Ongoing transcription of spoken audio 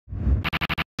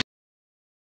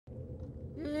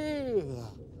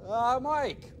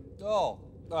Mike.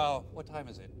 What time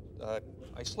is it?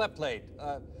 I slept late.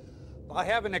 I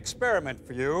have an experiment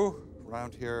for you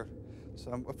around here.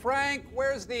 Frank,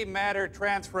 where's the matter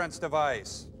transference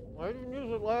device? I didn't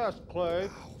use it last, Clay.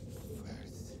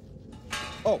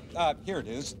 Here it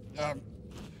is.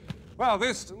 Well,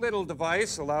 this little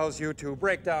device allows you to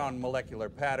break down molecular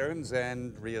patterns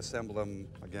and reassemble them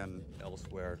again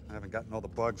elsewhere. I haven't gotten all the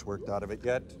bugs worked out of it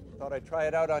yet. Thought I'd try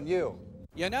it out on you.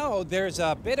 You know, there's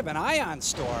a bit of an ion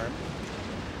storm.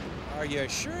 Are you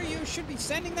sure you should be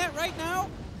sending that right now?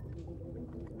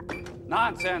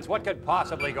 Nonsense. What could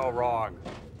possibly go wrong?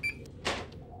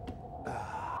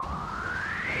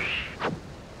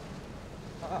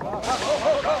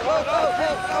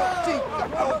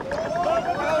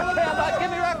 Give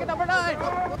me rocket number 9.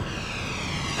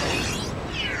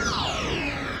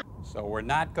 So we're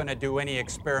not going to do any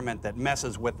experiment that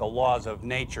messes with the laws of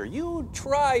nature. You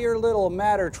try your little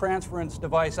matter transference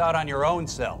device out on your own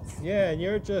self. Yeah, and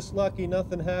you're just lucky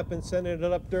nothing happened sending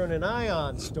it up during an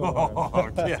ion storm.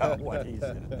 Oh, yeah, what he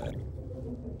said.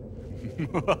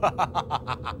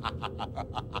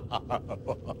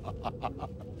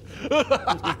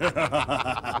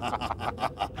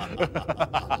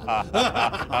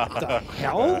 The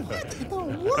hell? What in the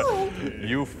world?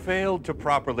 You failed to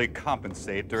properly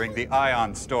compensate during the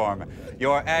ion storm.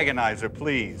 Your agonizer,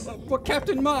 please. For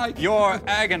Captain Mike. Your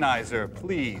agonizer,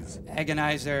 please.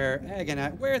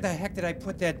 Agonizer. Where the heck did I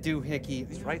put that doohickey?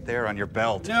 It's right there on your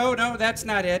belt. No, that's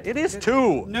not it. It is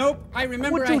too. Nope, I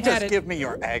remember Would I you had just it. give me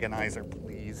your agonizer,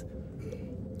 please?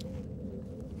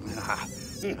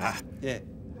 Yeah.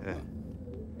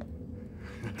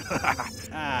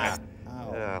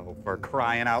 Oh, for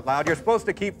crying out loud. You're supposed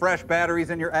to keep fresh batteries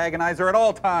in your agonizer at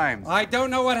all times. I don't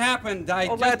know what happened. I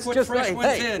just put fresh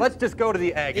ones in. Let's just go to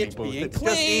the agony It's booth. being It's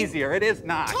just clean. easier. It is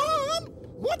not. Tom,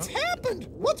 what's happened?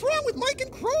 What's wrong with Mike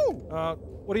and crew?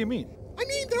 What do you mean? I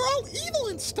mean, they're all evil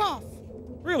and stuff.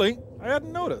 Really? I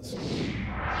hadn't noticed.